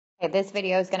Okay, this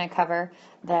video is going to cover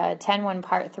the 10-1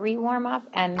 Part 3 warm-up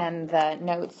and then the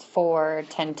notes for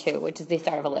 10-2, which is the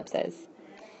start of ellipses.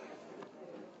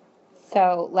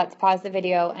 So let's pause the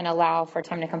video and allow for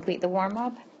time to complete the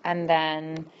warm-up and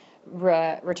then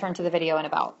return to the video in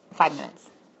about 5 minutes.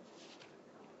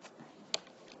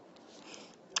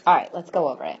 All right, let's go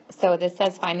over it. So this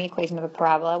says find the equation of a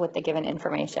parabola with the given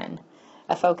information.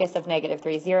 A focus of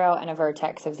 -3, 0 and a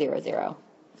vertex of 0, 0.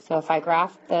 So if I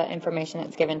graph the information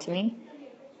that's given to me,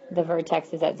 the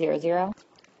vertex is at 0, 0,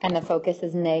 and the focus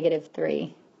is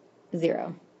 -3,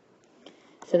 0.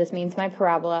 So this means my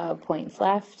parabola points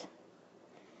left,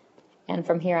 and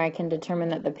from here I can determine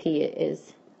that the P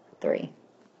is 3.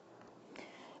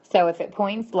 So if it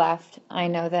points left, I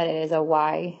know that it is a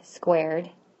y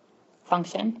squared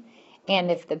function,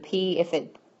 and if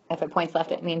it points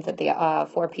left, it means that the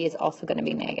 4p is also going to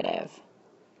be negative.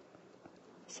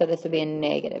 So this would be a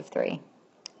 -3.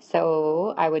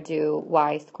 So I would do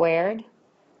y squared,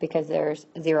 because there's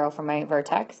 0 for my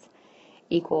vertex,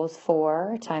 equals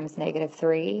 4 times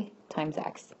 -3 times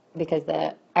x, because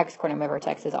the x coordinate of my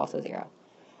vertex is also 0.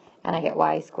 And I get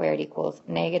y squared equals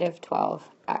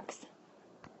 -12x.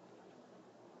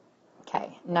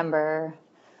 Okay, number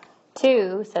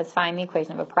 2 says find the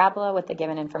equation of a parabola with the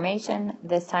given information.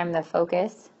 This time the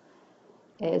focus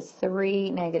is 3,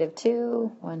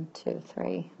 -2, 1, 2,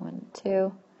 3, 1,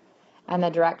 2, and the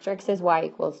directrix is y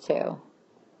equals 2.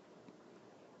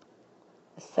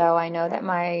 So I know that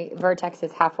my vertex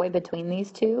is halfway between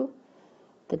these two.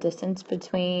 The distance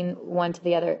between one to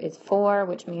the other is 4,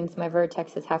 which means my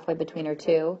vertex is halfway between or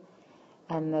 2,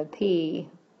 and the P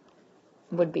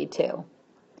would be 2.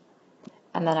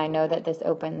 And then I know that this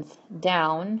opens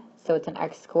down, so it's an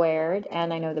x squared,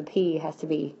 and I know the P has to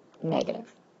be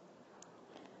negative.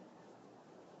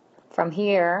 From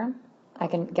here, I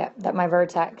can get that my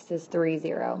vertex is 3,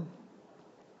 0.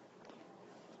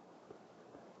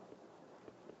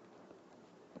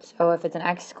 So if it's an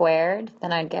x squared,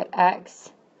 then I'd get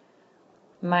x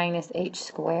minus h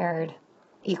squared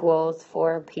equals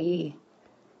 4p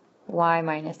y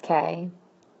minus k.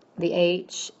 The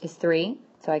h is 3,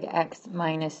 so I get x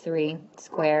minus 3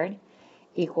 squared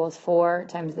equals 4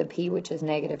 times the p, which is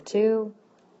 -2,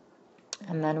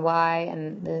 and then y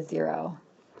and the 0.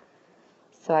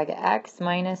 So I get x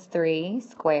minus 3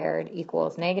 squared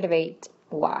equals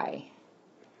 -8y.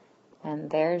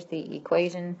 And there's the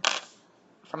equation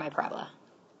for my parabola.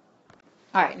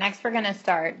 All right, next we're going to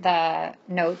start the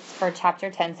notes for Chapter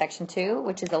 10, Section 2,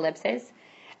 which is ellipses.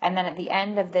 And then at the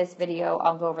end of this video,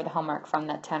 I'll go over the homework from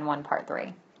the 10-1 Part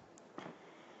 3.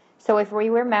 So if we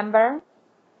remember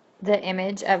the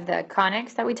image of the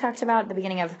conics that we talked about at the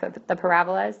beginning of the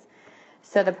parabolas,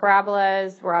 so the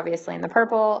parabolas were obviously in the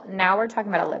purple. Now we're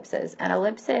talking about ellipses. And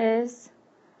ellipses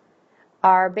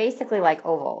are basically like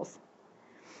ovals.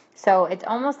 So it's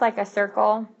almost like a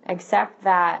circle, except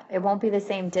that it won't be the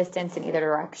same distance in either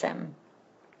direction.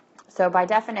 So by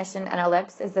definition, an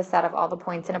ellipse is the set of all the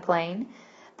points in a plane,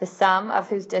 the sum of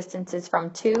whose distances from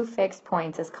two fixed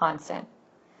points is constant.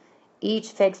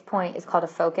 Each fixed point is called a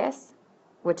focus,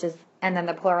 and then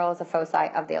the plural is a foci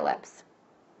of the ellipse.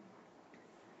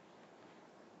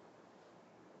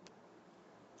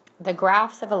 The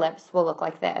graphs of ellipse will look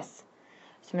like this.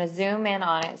 So I'm going to zoom in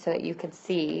on it so that you can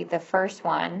see the first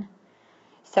one.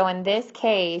 So in this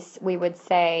case, we would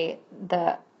say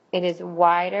it is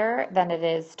wider than it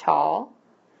is tall,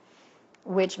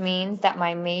 which means that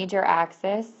my major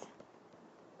axis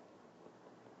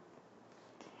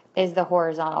is the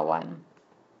horizontal one.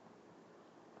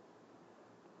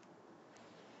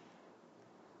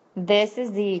 This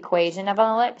is the equation of an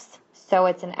ellipse. So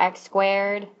it's an x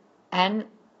squared and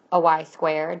a y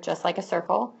squared, just like a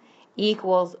circle,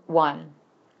 equals 1.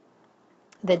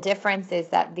 The difference is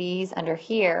that these under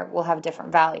here will have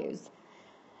different values.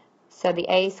 So the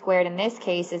a squared in this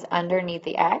case is underneath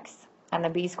the x, and the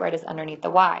b squared is underneath the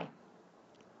y.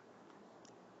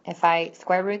 If I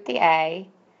square root the a,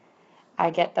 I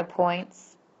get the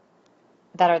points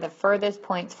that are the furthest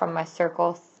points from my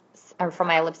circle, or from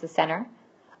my ellipse's center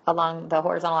along the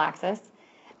horizontal axis.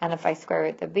 And if I square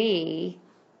root the b,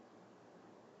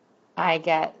 I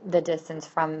get the distance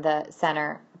from the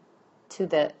center to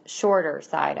the shorter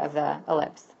side of the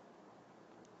ellipse.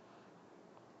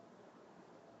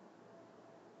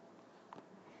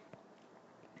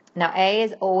 Now a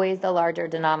is always the larger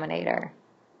denominator.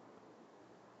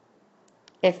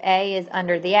 If a is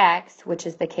under the x, which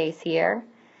is the case here,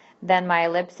 then my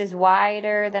ellipse is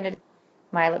wider than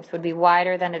my ellipse would be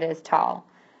wider than it is tall,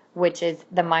 which is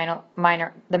the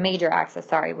major axis,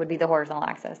 would be the horizontal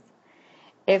axis.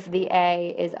 If the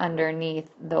a is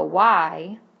underneath the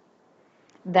y,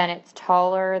 then it's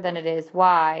taller than it is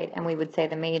wide, and we would say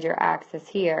the major axis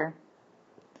here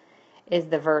is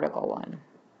the vertical one.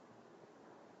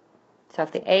 So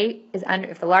if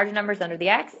if the larger number is under the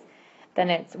x, then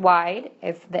it's wide.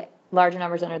 If the larger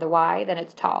number is under the y, then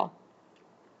it's tall.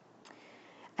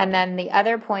 And then the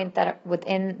other point that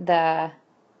within the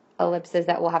ellipses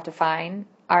that we'll have to find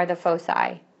are the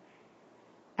foci.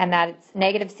 And that's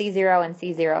negative c0 and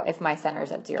c0 if my center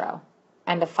is at 0.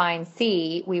 And to find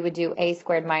c, we would do a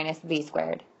squared minus b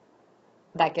squared.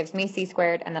 That gives me c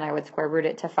squared, and then I would square root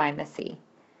it to find the c.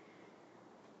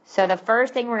 So the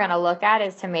first thing we're going to look at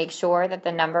is to make sure that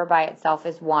the number by itself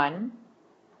is 1.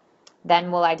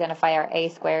 Then we'll identify our a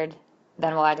squared,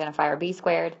 then we'll identify our b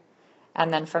squared,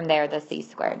 and then from there the c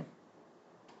squared.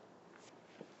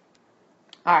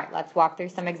 Alright, let's walk through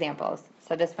some examples.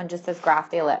 So this one just says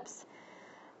graph the ellipse.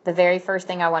 The very first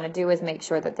thing I want to do is make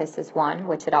sure that this is 1,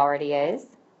 which it already is.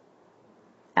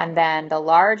 And then the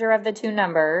larger of the two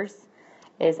numbers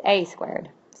is a squared.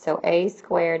 So a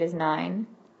squared is 9,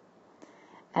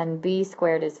 and b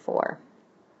squared is 4,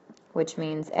 which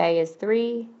means a is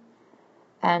 3,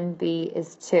 and b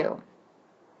is 2.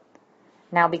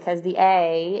 Now because the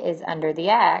a is under the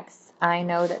x, I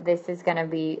know that this is going to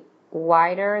be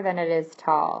wider than it is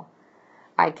tall.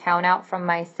 I count out from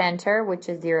my center, which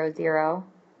is 0, 0,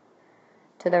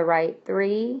 to the right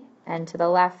 3, and to the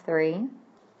left 3,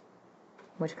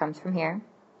 which comes from here.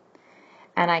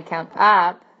 And I count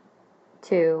up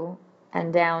 2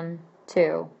 and down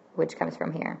 2, which comes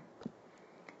from here.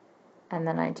 And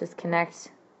then I just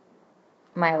connect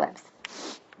my ellipse.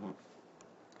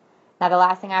 Now the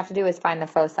last thing I have to do is find the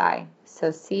foci.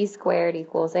 So c squared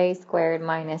equals a squared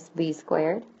minus b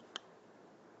squared,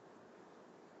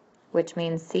 which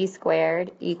means c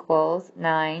squared equals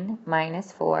 9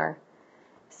 minus 4.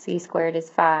 C squared is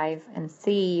 5, and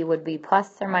c would be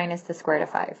plus or minus the square root of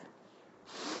 5.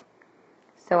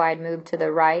 So I'd move to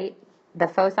the right. The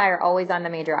foci are always on the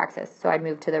major axis, so I'd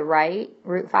move to the right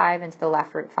root 5 and to the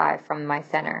left root 5 from my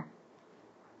center.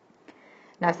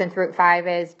 Now since root 5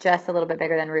 is just a little bit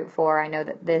bigger than root 4, I know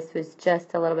that this was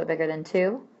just a little bit bigger than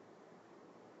 2.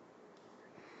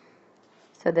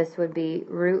 So this would be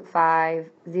root 5,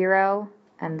 0,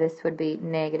 and this would be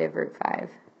negative root 5,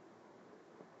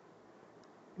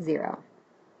 0.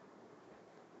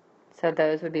 So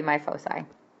those would be my foci.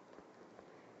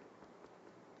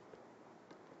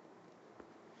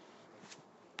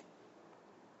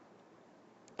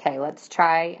 Okay, let's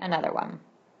try another one.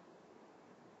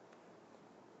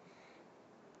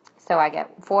 So I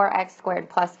get 4x squared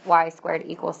plus y squared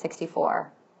equals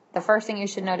 64. The first thing you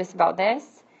should notice about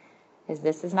this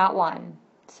is not 1.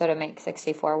 So to make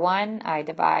 64 1, I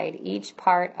divide each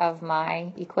part of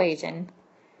my equation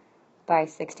by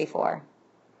 64.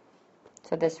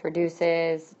 So this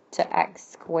reduces to x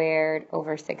squared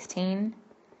over 16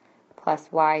 plus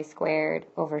y squared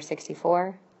over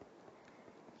 64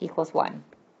 equals 1.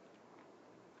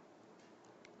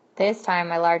 This time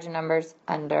my larger number's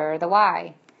under the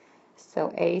y.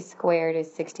 So a squared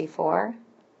is 64,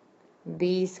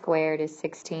 b squared is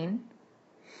 16,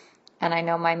 and I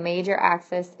know my major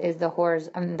axis is the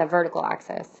vertical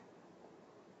axis.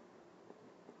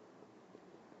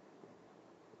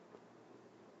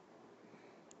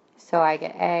 So I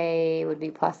get a would be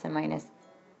plus and minus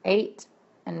 8,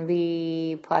 and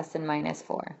b plus and minus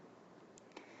 4.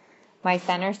 My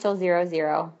center is still 0,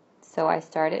 0, so I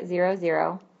start at 0,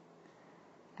 0,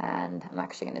 and I'm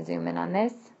actually going to zoom in on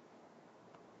this.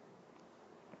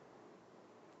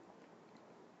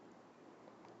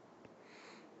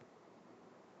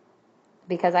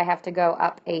 Because I have to go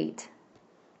up 8,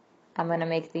 I'm going to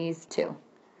make these 2.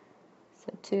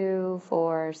 So 2,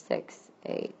 4, 6,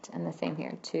 8. And the same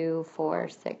here, 2, 4,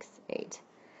 6, 8.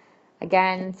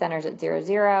 Again, center's at 0,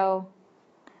 0.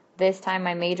 This time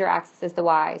my major axis is the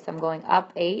y, so I'm going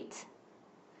up 8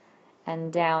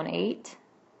 and down 8.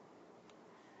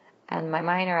 And my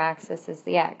minor axis is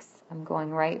the x. I'm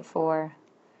going right 4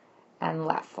 and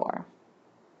left 4.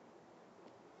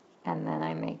 And then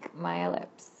I make my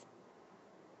ellipse.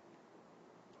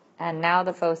 And now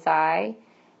the foci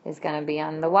is going to be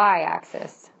on the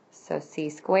y-axis. So c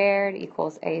squared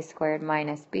equals a squared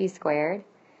minus b squared.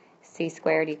 C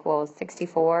squared equals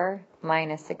 64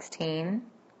 minus 16,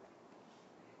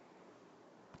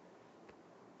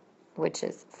 which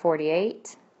is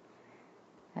 48.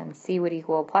 And c would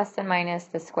equal plus and minus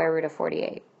the square root of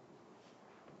 48.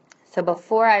 So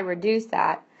before I reduce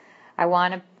that, I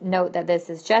want to note that this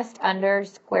is just under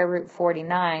square root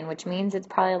 49, which means it's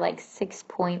probably like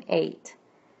 6.8.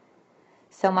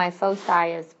 So my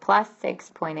foci is plus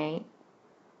 6.8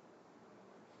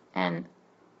 and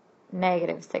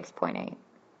negative 6.8.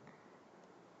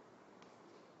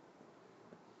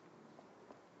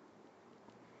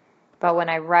 But when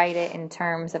I write it in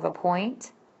terms of a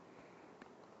point,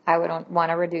 I would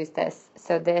want to reduce this.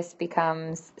 So this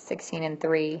becomes 16 and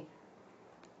 3,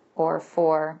 or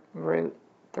 4 root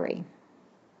 3.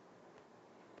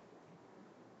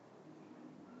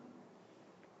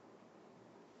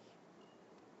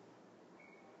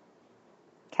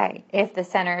 Okay, if the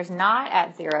center is not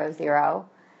at 0, 0,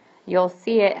 you'll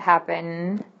see it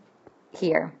happen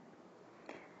here.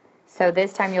 So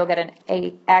this time you'll get an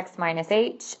x minus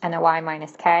h and a y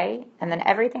minus k, and then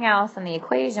everything else in the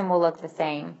equation will look the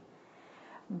same.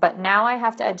 But now I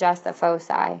have to adjust the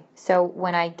foci. So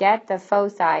when I get the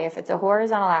foci, if it's a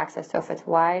horizontal axis, so if it's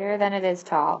wider than it is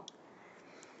tall,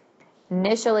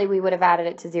 initially we would have added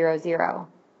it to 0, 0.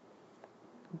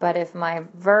 But if my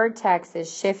vertex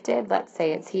is shifted, let's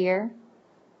say it's here,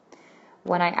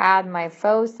 when I add my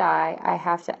foci, I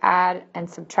have to add and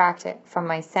subtract it from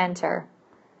my center,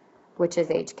 which is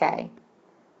HK.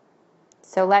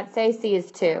 So let's say C is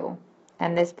 2,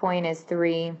 and this point is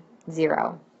 3,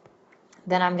 0.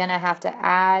 Then I'm going to have to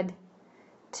add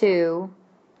 2,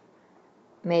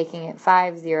 making it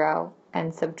 5, 0,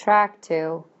 and subtract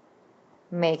 2,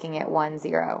 making it 1,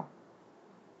 0.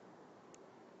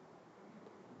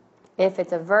 If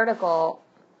it's a vertical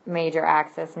major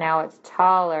axis, now it's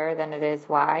taller than it is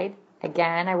wide.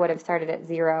 Again, I would have started at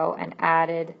 0 and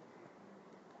added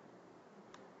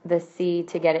the C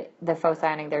to get it, the foci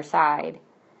on either side.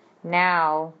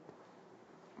 Now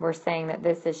we're saying that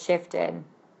this is shifted.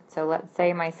 So let's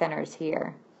say my center's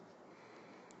here.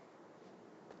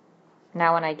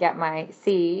 Now when I get my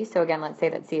C, so again, let's say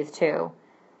that C is 2,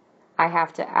 I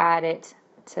have to add it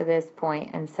to this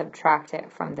point and subtract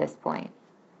it from this point.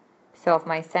 So if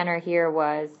my center here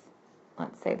was,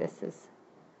 let's say this is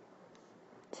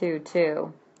 2,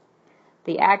 2,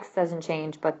 the x doesn't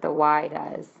change, but the y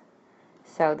does.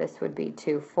 So this would be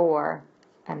 2, 4,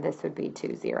 and this would be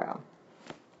 2, 0.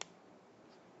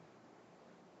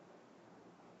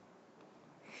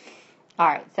 All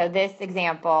right, so this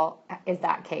example is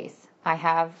that case. I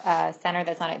have a center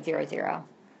that's not at 0, 0.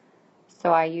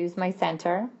 So I use my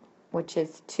center, which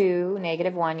is 2,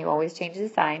 negative 1. You always change the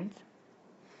signs.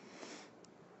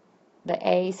 The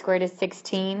a squared is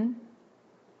 16,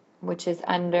 which is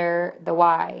under the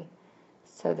y.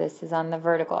 So this is on the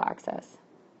vertical axis.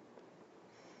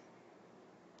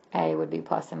 A would be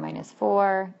plus and minus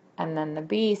 4, and then the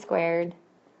b squared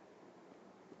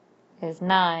is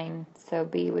 9, so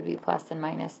b would be plus and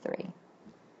minus 3.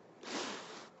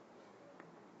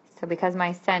 So because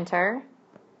my center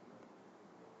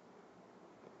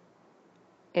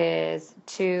is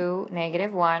 2,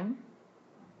 negative 1,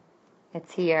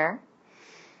 it's here.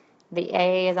 The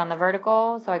A is on the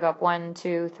vertical, so I go up 1,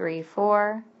 2, 3,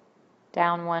 4,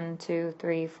 down 1, 2,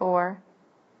 3, 4.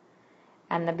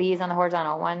 And the B is on the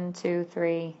horizontal, 1, 2,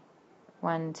 3,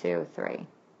 1, 2, 3.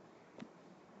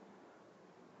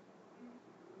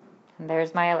 And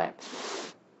there's my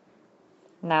ellipse.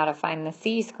 Now to find the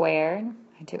C squared,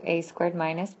 I do A squared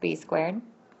minus B squared.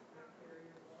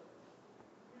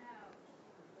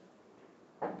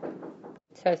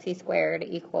 So C squared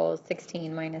equals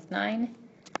 16 minus 9,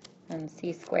 and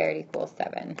C squared equals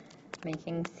 7,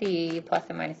 making C plus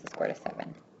and minus the square root of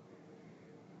 7.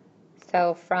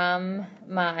 So from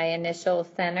my initial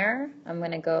center, I'm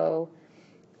going to go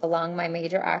along my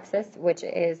major axis, which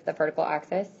is the vertical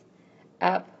axis,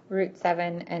 up root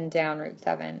 7 and down root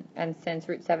 7. And since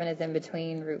root 7 is in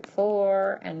between root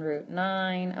 4 and root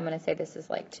 9, I'm going to say this is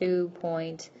like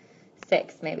 2.6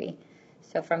 maybe.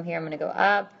 So from here I'm going to go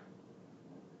up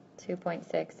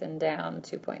 2.6 and down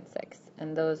 2.6.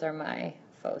 And those are my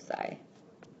foci.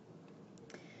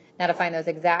 Now to find those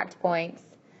exact points,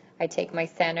 I take my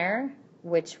center,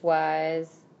 which was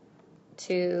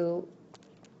 2,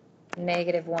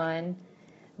 negative 1.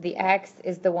 The x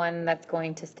is the one that's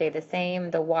going to stay the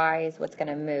same. The y is what's going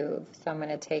to move. So I'm going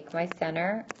to take my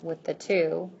center with the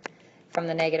 2. From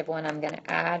the negative 1, I'm going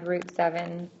to add root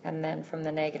 7. And then from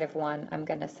the negative 1, I'm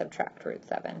going to subtract root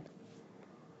 7.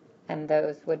 And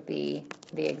those would be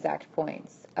the exact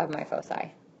points of my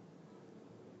foci.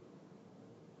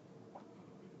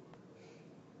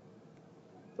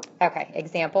 Okay,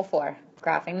 example 4,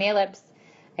 graphing the ellipse.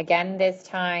 Again, this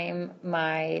time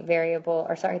my variable,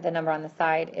 or sorry, the number on the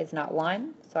side is not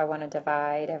 1, so I want to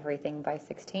divide everything by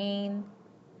 16.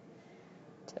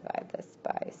 Divide this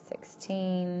by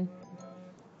 16.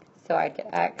 So I get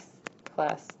x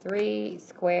plus 3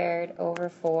 squared over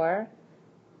 4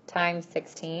 times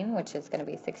 16, which is going to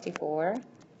be 64,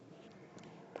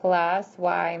 plus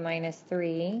y minus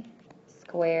 3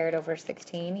 squared over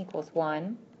 16 equals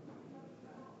 1.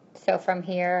 So from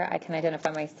here, I can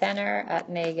identify my center at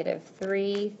negative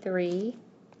 3, 3,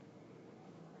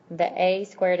 The a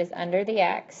squared is under the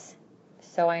x,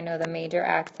 so I know the major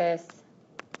axis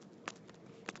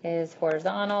is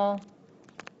horizontal.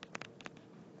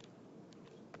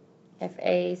 If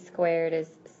a squared is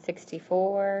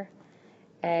 64,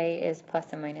 a is plus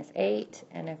and minus 8,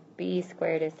 and if b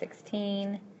squared is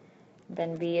 16,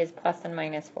 then b is plus and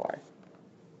minus 4.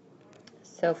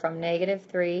 So from negative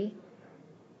 3,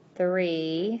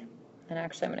 3, and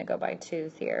actually I'm going to go by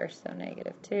 2s here, so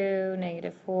negative 2,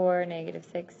 negative 4, negative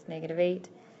 6, negative 8,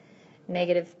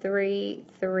 negative 3,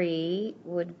 3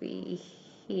 would be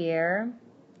here.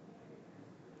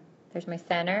 There's my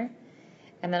center.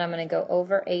 And then I'm going to go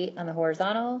over 8 on the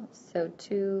horizontal, so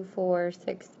 2, 4,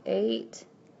 6, 8,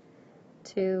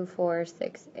 2, 4,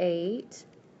 6, 8,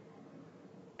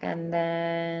 and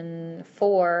then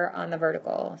 4 on the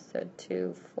vertical, so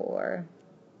 2, 4,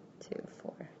 2,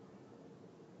 4.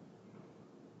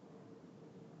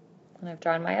 And I've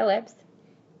drawn my ellipse.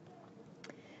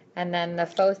 And then the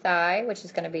foci, which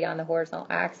is going to be on the horizontal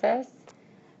axis,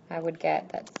 I would get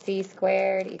that c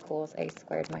squared equals a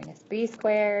squared minus b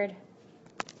squared.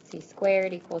 C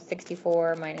squared equals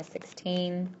 64 minus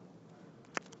 16,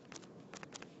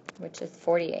 which is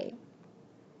 48.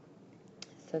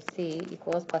 So C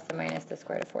equals plus or minus the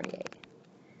square root of 48.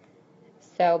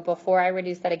 So before I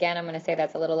reduce that again, I'm going to say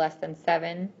that's a little less than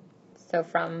 7. So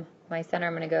from my center,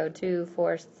 I'm going to go 2,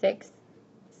 4, 6,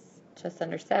 just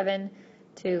under 7,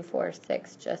 2, 4,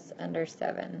 6, just under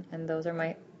 7. And those are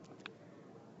my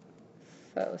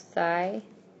foci.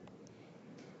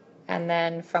 And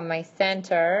then from my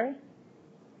center,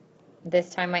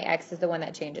 this time my x is the one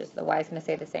that changes. The y is going to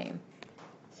stay the same.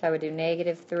 So I would do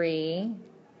negative 3.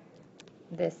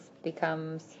 This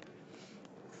becomes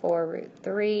 4 root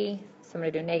 3. So I'm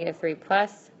going to do negative 3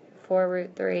 plus 4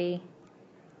 root 3,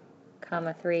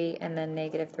 comma 3, and then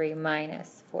negative 3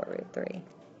 minus 4 root 3,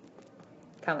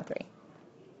 comma 3.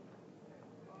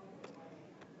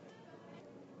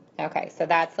 Okay, so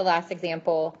that's the last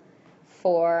example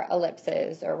for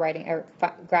ellipses, or writing or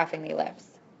graphing the ellipse.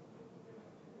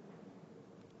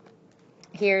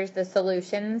 Here's the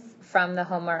solutions from the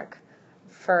homework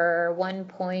for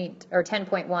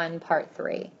 10.1 part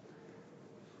 3.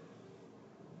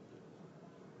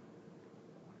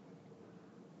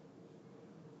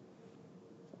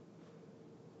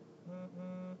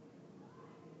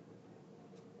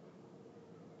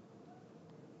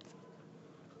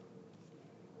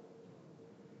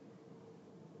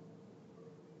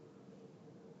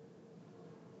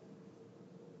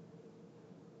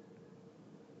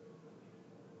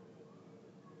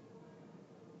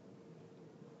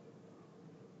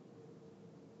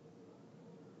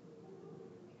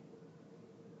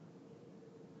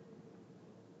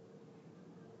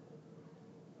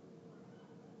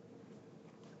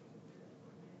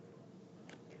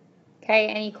 Okay,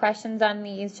 any questions on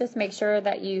these? Just make sure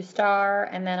that you star,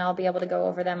 and then I'll be able to go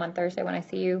over them on Thursday when I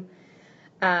see you.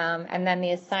 And then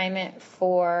the assignment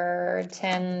for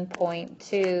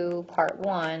 10.2 part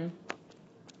 1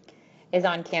 is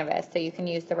on Canvas, so you can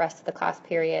use the rest of the class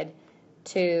period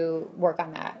to work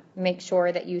on that. Make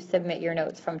sure that you submit your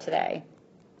notes from today.